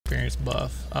nice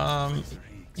buff.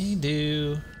 You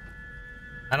do.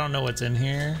 I don't know what's in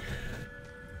here.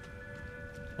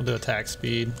 We'll do attack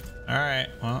speed. All right,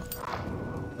 well,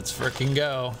 let's freaking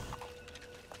go.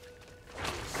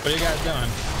 What are you guys doing?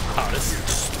 Oh, this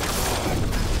is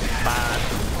bad.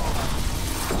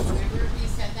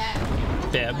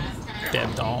 Deb,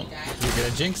 don't. You're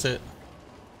gonna jinx it.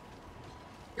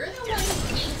 You're the one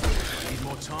who jinxed it. Need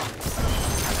more time.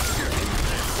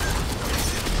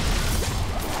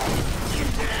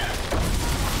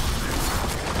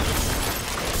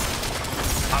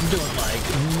 I'm doing like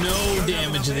no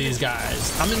damage to these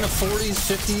guys. I'm in the 40s,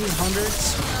 50s,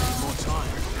 100s.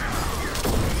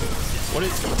 What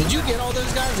is? Did you get all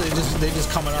those guys? They just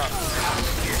coming up.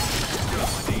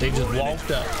 They just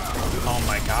walked up. Oh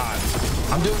my god.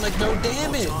 I'm doing like no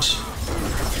damage.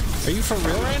 Are you for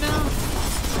real right now?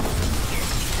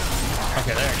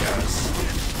 Okay, there it goes.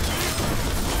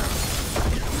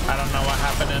 I don't know what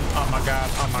happened in. Oh my god.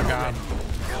 Oh my god.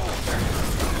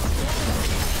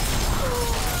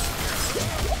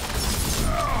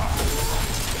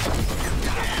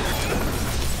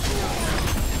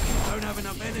 Don't have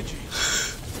enough energy.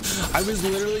 I was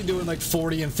literally doing like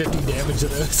 40 and 50 damage to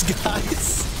those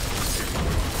guys.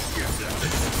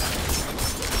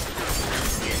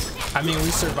 I mean,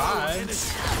 we survived.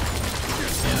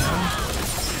 You know?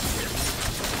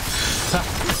 At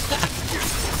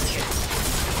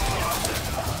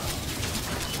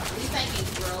least I can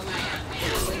grow my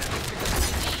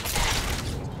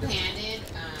two-handed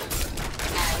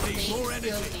more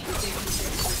energy.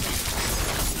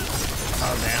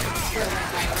 Oh damn. For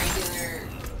like my regular.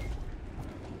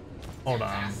 Hold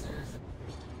on.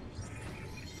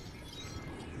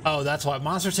 Oh, that's why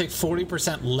monsters take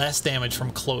 40% less damage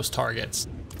from close targets.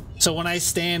 So when I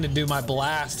stand and do my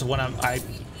blast, when I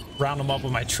round them up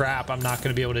with my trap, I'm not going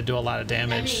to be able to do a lot of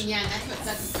damage. I mean, yeah,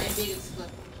 that's my biggest flip.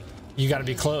 You got to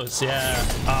be close, yeah.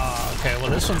 Okay,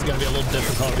 well this one's going to be a little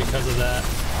difficult because of that.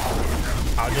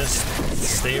 I'll just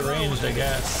stay ranged, I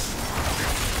guess.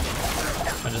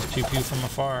 I just pew pew from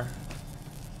afar.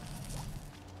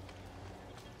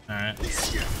 All right.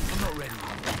 I'm not ready.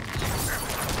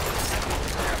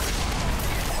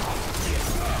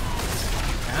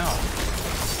 Ow.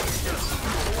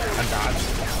 I dodged.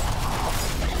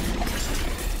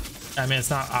 I mean, it's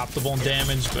not optimal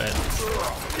damage, but...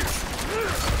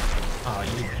 Oh,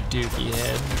 you dookie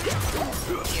head.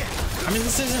 I mean,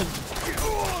 this isn't...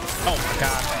 Oh my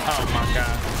god. Oh my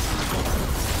god.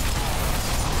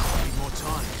 Need more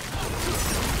time.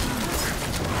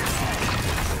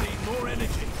 Need more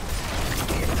energy.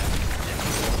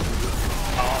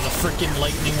 Oh, the freaking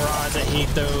lightning rods. I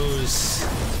hate those.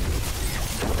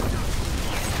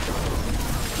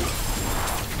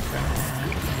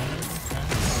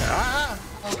 Ah!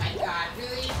 Oh my god,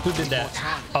 really? Who did that?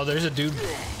 Oh, there's a dude.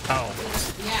 Oh.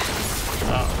 Yeah.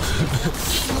 Oh.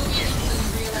 Keep moving until you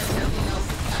realize something else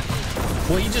is coming.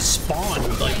 Well, he just spawned,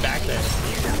 like, back there. I'm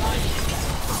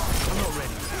not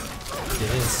ready.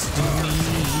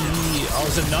 Destiny. Oh,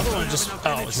 there's another one just...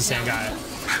 Oh, it's the same guy.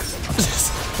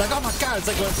 Like, oh my god, it's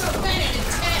like what...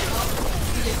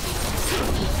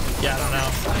 Yeah, I don't know.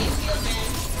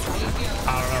 I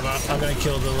don't know, but I'm gonna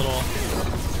kill the little...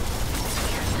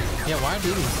 Yeah, why do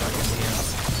we fucking heal?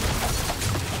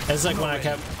 It's like when I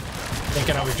kept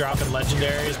thinking I was dropping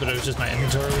legendaries, but it was just my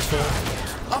inventory was full.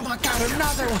 Oh my god,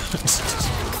 another one!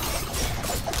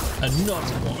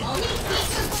 Another one.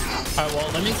 Alright, well,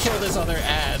 let me kill this other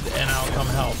ad and I'll come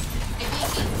help.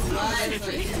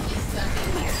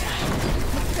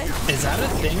 Is that a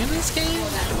thing in this game?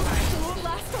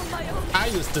 I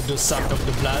used to do suck of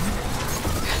the blood.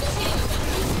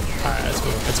 Alright, that's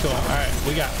cool. That's cool. Alright,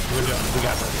 we got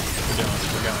this.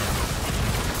 We're going.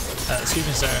 Excuse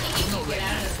me, sir.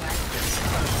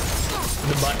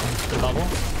 The button. The bubble.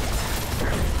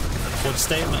 Good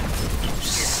statement. You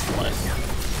slut.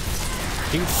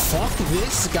 Dude, fuck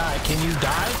this guy. Can you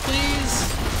die, please?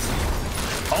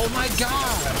 Oh my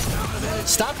god.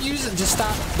 Stop using. Just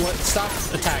stop. What? Stop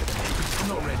attacking.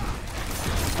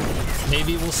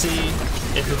 Maybe we'll see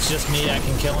if it's just me. I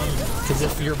can kill him. Because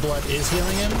if your blood is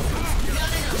healing him.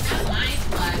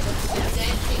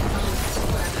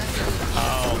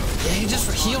 Oh, yeah, he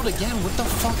just healed again. What the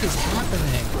fuck is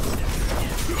happening?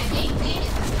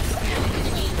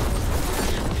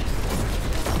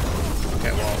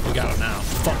 Okay, well, we got him now.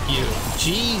 Fuck you.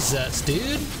 Jesus,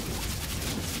 dude.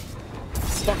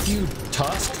 Fuck you,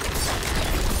 Tusk.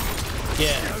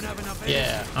 Yeah.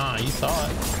 Yeah. You thought.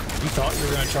 You thought you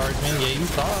were gonna charge me. Yeah, you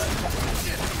thought.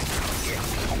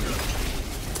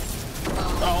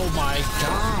 Oh my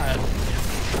god.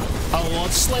 Oh, well,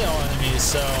 let's slay all enemies,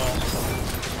 so...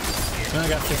 I only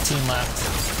got 15 left.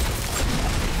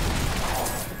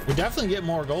 We definitely get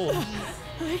more gold.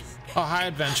 Oh, hi,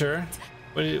 adventurer.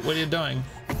 What are you doing?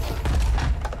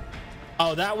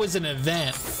 Oh, that was an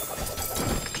event.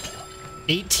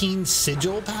 18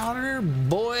 sigil powder?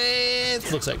 Boy, it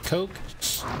looks like Coke.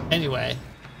 Anyway,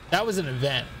 that was an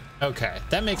event. Okay,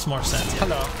 that makes more sense.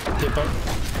 Hello, Hippo.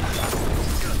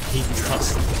 Hate these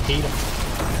tusks. Hate them.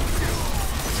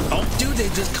 Oh, dude, they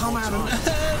just come out and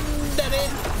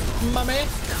daddy, mommy.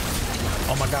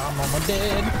 Oh my god, I'm almost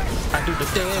dead. I do the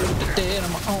dead,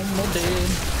 I'm almost dead.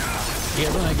 You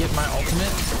guys wanna get my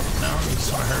ultimate? No, you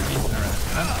just wanna hurt me?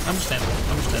 Alright. Understandable.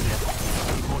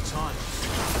 Need more time.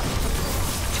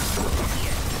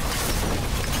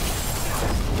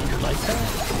 You like that?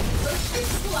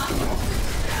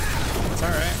 It's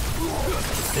alright.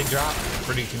 They drop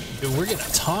pretty. Dude, we're getting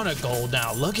a ton of gold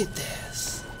now. Look at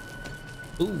this.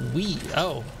 Ooh,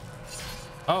 oh,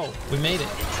 we made it.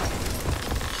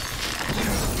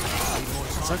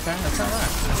 It's okay. That's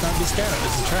alright. Let's not be scared of it.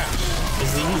 This is trash. This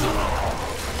is the easy one.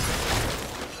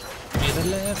 Give me the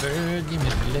lever. Give me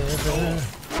the lever.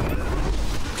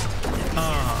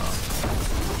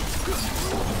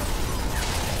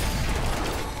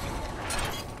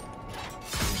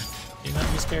 You're not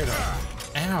be scared of.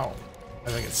 Ow. I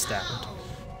get stabbed.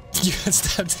 You got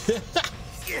stabbed.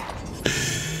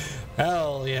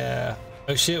 Hell yeah.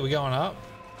 Oh shit, we going up?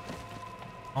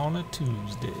 On a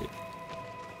Tuesday.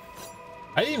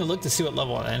 I didn't even look to see what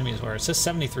level the enemies were. It says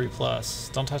 73 plus.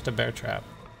 Don't touch the bear trap.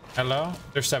 Hello?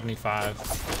 They're 75.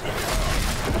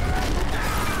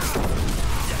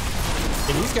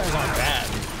 Hey, these guys aren't bad.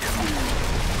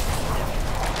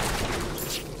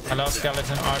 Hello,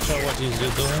 skeleton archer. What is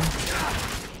you doing?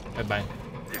 Bye bye.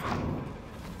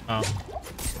 Oh.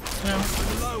 Yeah.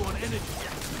 Low on energy.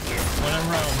 When in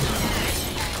Rome.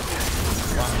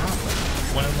 Wow.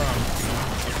 When in Rome.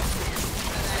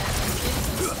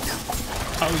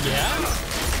 Oh yeah?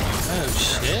 Oh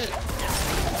shit.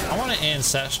 I want an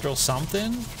ancestral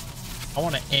something. I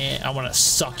want a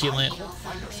succulent.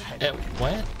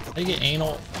 What? They get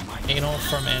anal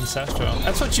from ancestral.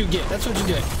 That's what you get. That's what you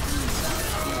get.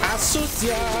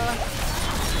 Asusia.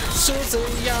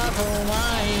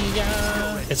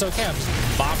 It's okay, I'm just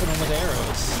bopping them with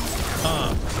arrows.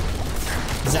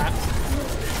 Zap.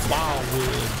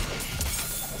 Wildwood.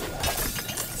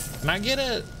 Can I get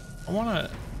it? I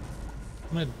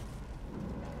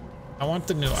want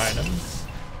the new items.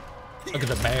 Look at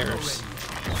the bears.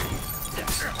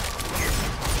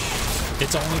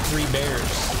 It's only 3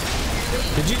 bears.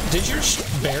 Did your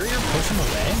barrier push them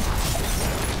away?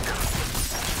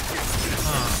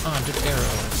 Did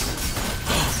arrows.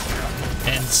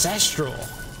 Ancestral.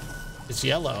 It's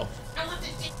yellow.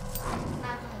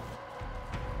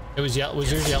 It was yellow.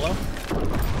 Was yours yellow?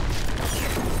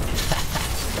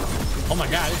 Oh my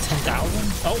god, it's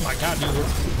 10,000? Oh my god, dude, we're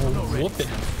whooping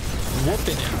it.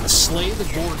 Whooping it. Slay the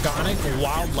Gorgonic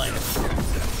wildlife.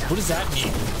 What does that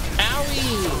mean?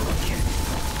 Owie!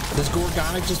 Does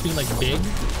Gorgonic just mean like big?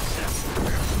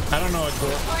 I don't know what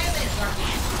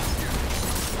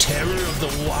Terror of the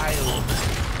wild.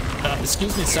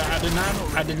 Excuse me, sir.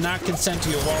 I did not consent to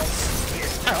your waltz.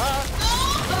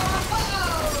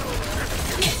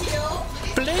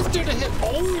 Blister to hit.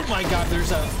 Oh my god,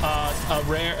 there's a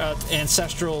rare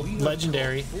ancestral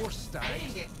legendary.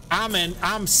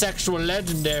 I'm sexual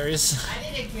legendaries.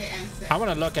 I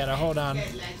want to look at it. Hold on.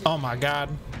 Oh my god.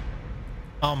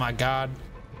 Oh my god.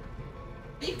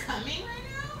 Are you coming right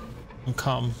now? I'm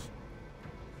come.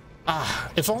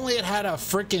 If only it had a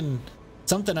freaking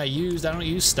something I used. I don't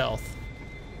use stealth.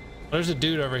 There's a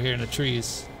dude over here in the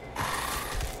trees.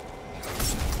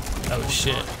 Oh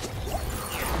shit.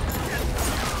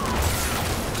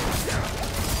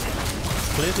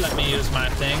 Please let me use my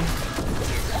thing.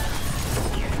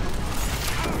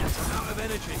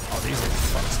 Oh, these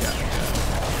fucks got me.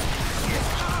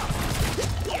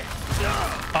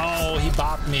 Oh, he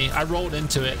bopped me. I rolled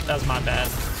into it. That was my bad.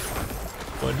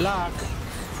 Good luck.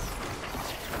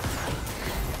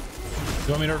 You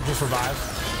want me to just revive?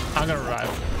 I'm gonna revive.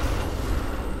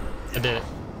 I did it.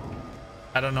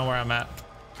 I don't know where I'm at.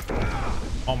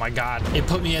 Oh my god. It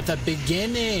put me at the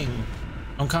beginning.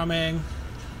 I'm coming.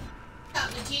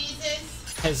 Help me, Jesus.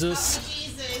 Jesus. Help me,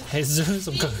 Jesus. Jesus.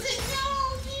 I'm coming. Jesus, no,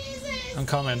 Jesus. I'm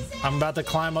coming. Jesus. I'm about to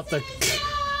climb up the... No,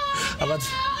 I'm about to...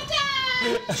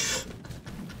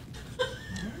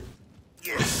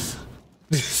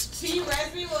 Can you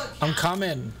res me? I'm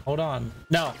coming. Hold on.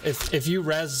 No, if you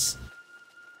res...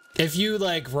 If you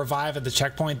like revive at the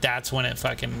checkpoint, that's when it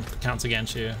fucking counts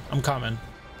against you. I'm coming.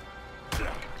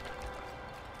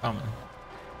 Coming.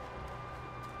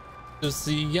 To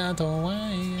see ya the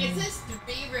way. It says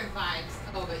 3 revives.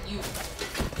 Oh, but you.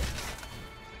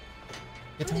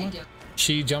 What are they doing?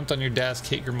 She jumped on your desk,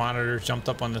 hit your monitor, jumped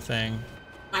up on the thing.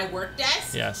 My work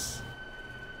desk? Yes.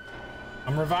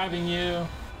 I'm reviving you.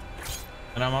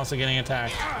 And I'm also getting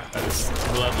attacked by this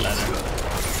blood letter.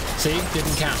 See?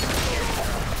 Didn't count.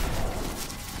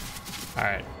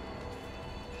 Alright.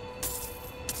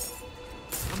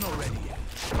 I'm not ready yet.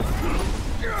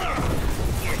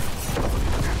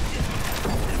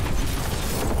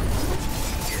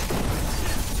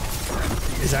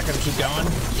 Is that gonna keep going?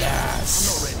 Yes.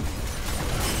 I'm not ready.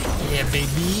 Yeah,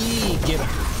 baby. Get him.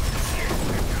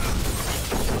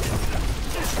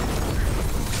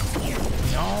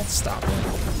 Y'all stop it.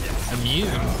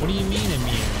 Immune? What do you mean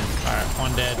immune? Alright,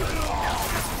 one dead.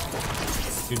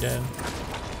 Two dead.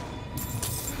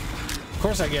 Of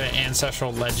course I get an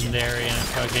Ancestral Legendary and it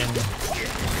fucking...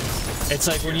 It's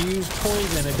like when you use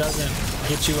poison, it doesn't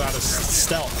get you out of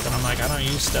stealth. And I'm like, I don't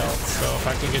use stealth, so if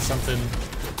I could get something,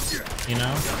 you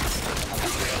know?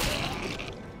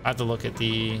 I have to look at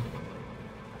the...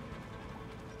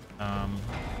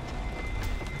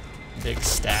 big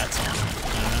stats on it,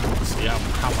 you know? See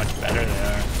how much better they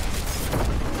are.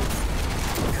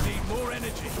 Need more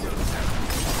energy.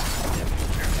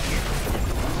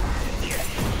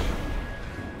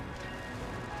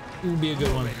 It would be a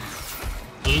good one.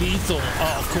 Lethal.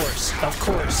 Oh, of course. Of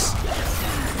course.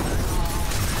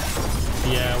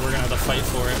 Yeah, we're gonna have to fight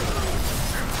for it.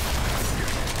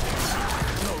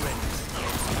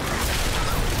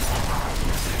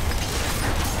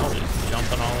 Holy,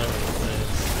 jumping all over the place.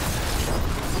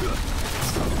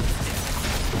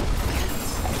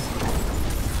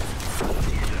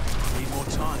 Need more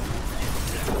time.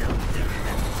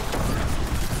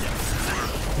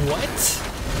 What?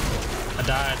 I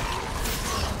died.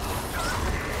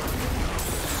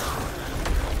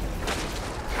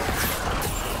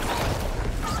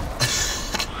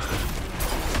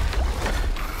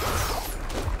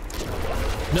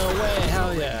 No way,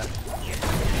 hell yeah.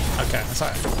 Okay, that's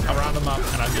alright. I'll round them up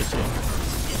and I'll get you.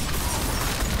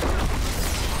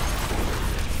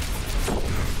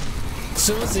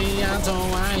 Susie, I don't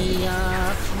want.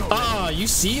 Oh, you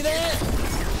see that?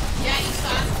 Yeah, you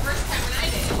saw it the first time when I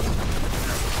did.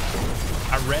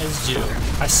 I rezzed you.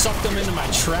 I sucked them into my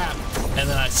trap, and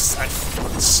then I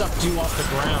sucked you off the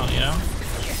ground, you know?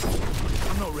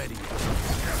 I'm not ready.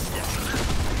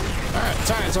 Alright,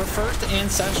 it's alright. It's our first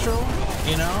Ancestral,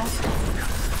 you know?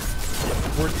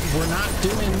 We're not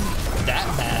doing that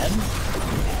bad.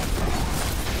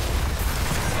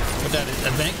 But that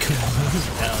event could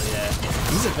hell yeah.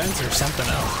 These events are something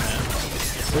else, man.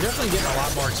 We're definitely getting a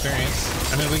lot more experience.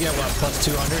 I mean, we get, what, plus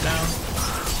 200 now?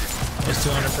 Plus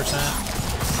 200%.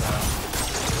 So,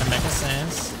 that makes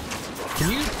sense. Can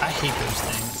you... I hate those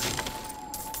things.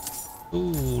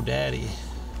 Ooh, daddy.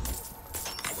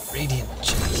 Radiant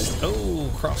chest.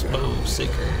 Oh, crossbow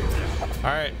seeker.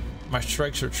 Alright, my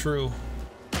strikes are true.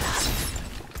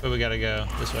 But we gotta go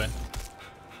this way.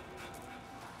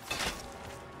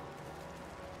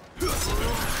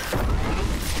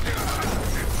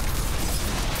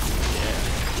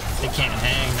 They can't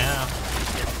hang now.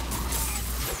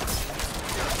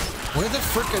 Where the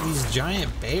frick are these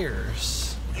giant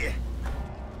bears? I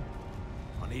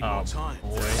need more time.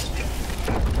 Boy.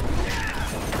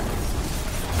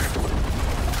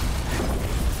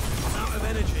 I'm out of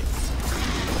energy.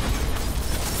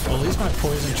 Well, at least my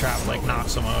poison trap like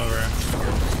knocks them over.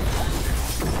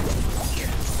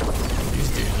 These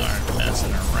dudes aren't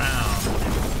messing around.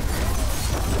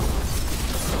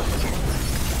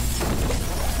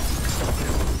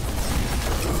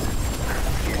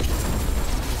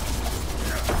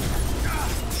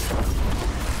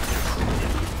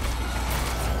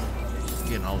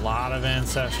 Getting a lot of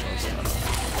Ancestral stuff.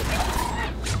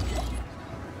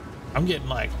 I'm getting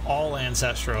like all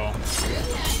Ancestral.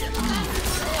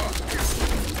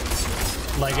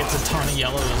 Like it's a ton of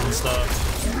yellows and stuff.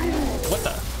 What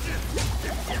the?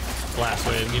 Blast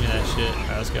wave, give me that shit.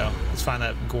 Alright, let's go. Let's find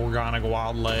that Gorgonic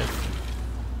wildlife.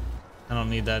 I don't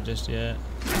need that just yet.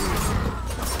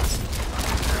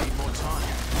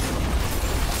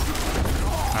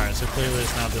 Alright, so clearly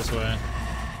it's not this way.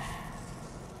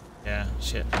 Yeah,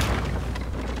 shit.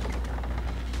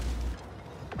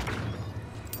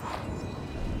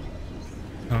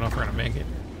 I don't know if we're gonna make it.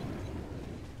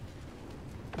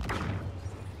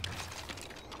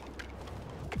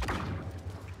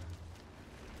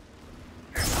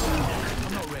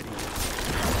 I'm not ready.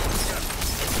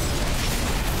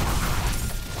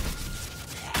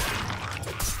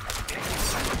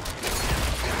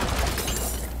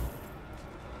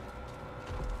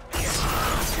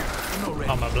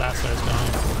 Oh, my blast is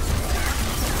gone.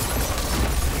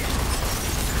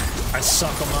 I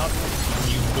suck them up,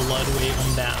 you blood blood wave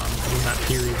them down. Give them that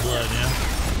period blood, you know?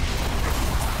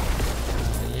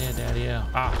 Yeah, daddy, yeah.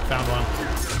 Ah, found one.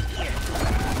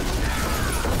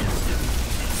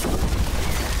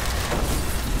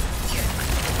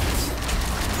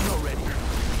 I'm not ready.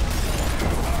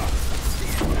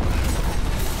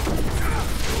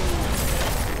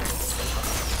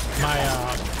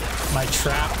 My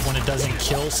trap, when it doesn't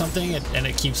kill something and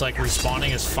it keeps like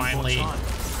respawning, is finally,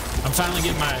 I'm finally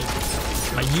getting my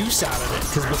use out of it,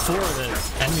 because before the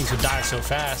enemies would die so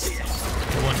fast, it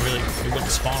wouldn't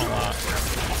spawn a lot.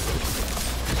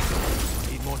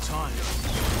 Need more time.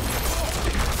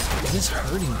 Is this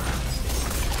hurting me?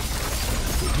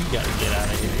 Dude, you gotta get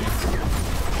out of here.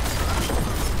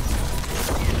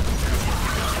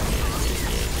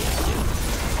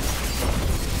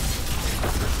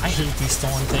 I hate these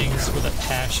thorn things with a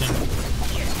passion.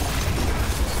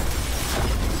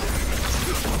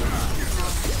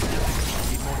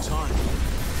 Need more time.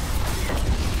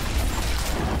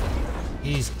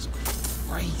 Jesus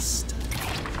Christ.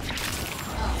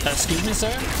 Excuse me,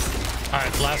 sir?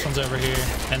 Alright, the last one's over here.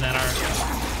 And then our...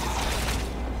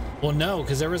 Well, no,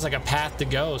 because there was like a path to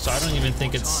go, so I don't even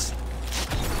think it's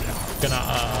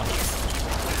gonna,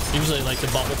 usually like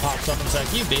the bubble pops up and it's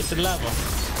like, you beat the level.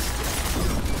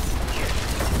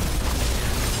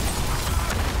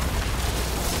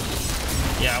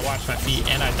 Yeah, I watched my feet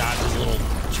and I dodged his little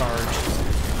charge.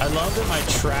 I love that my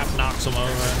trap knocks him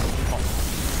over. Oh.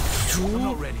 I'm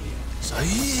not ready yet.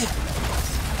 Sigil.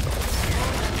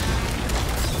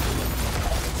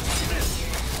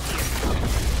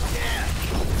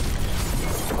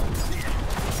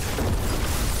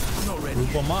 I'm not ready. Group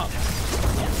him up.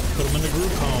 Put him in the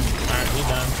group home. Alright, he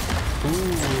done.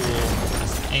 Ooh.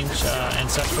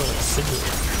 Ancestral sigil.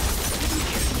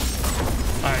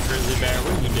 Alright, Grizzly Bear,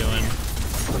 what are you doing?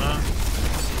 Huh?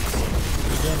 What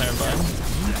are you doing there, bud?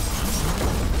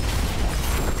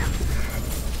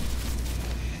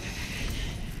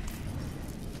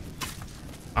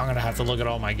 I'm gonna have to look at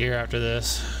all my gear after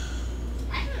this.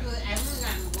 I've only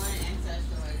gotten one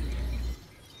ancestral legendary.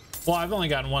 Well, I've only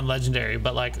gotten one legendary,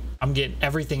 but like I'm getting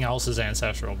everything else is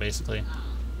ancestral basically.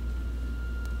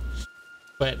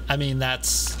 But I mean,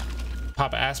 that's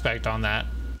pop aspect on that,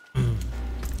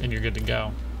 and you're good to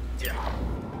go.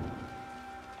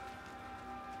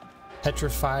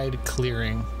 Petrified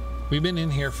clearing. We've been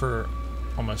in here for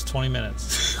almost 20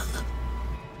 minutes.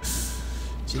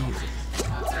 Jesus.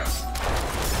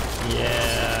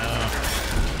 Yeah.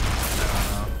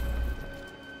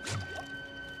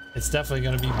 It's definitely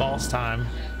going to be boss time.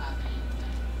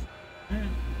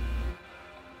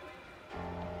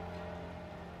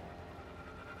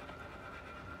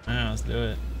 Yeah, let's do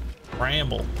it.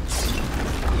 Bramble.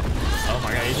 Oh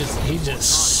my god, he's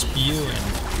just spewing.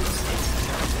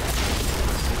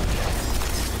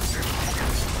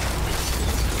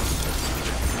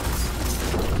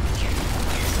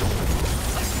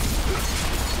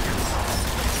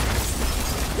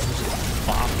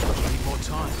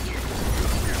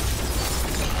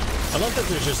 I love that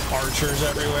there's just archers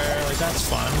everywhere. Like, that's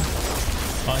fun.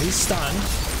 Oh, he's stunned.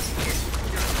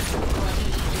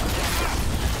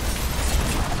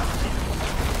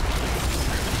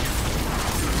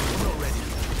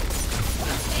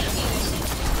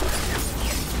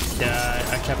 Yeah,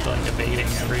 I kept like evading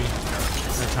every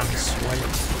time he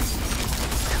swiped.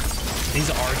 These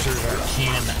archers are a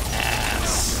pain in the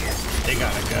ass. They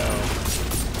gotta go.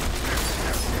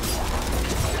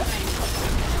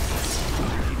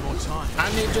 I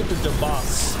need you to the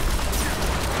boss.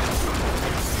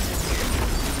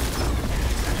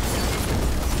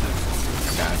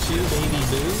 Got you, baby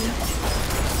boo.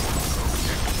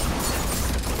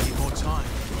 Need more time.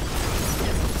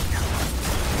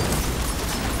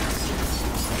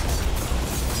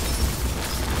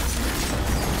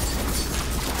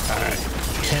 Alright.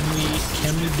 Can we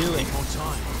do it? Need more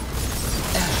time.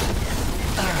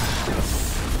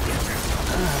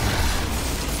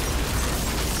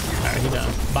 Alright, he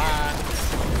done. Bye.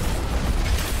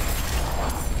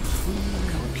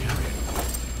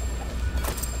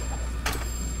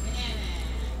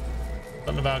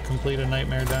 Something about complete a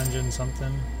nightmare dungeon,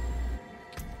 something.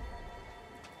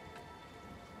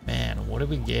 Man, what did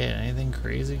we get? Anything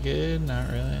crazy good? Not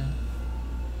really.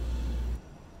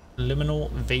 Liminal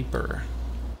vapor.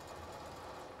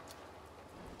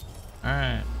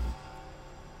 Alright.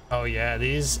 Oh yeah,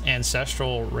 these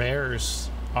ancestral rares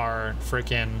are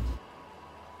freaking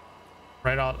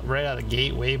right out of the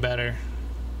gate way better.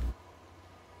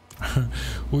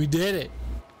 We did it.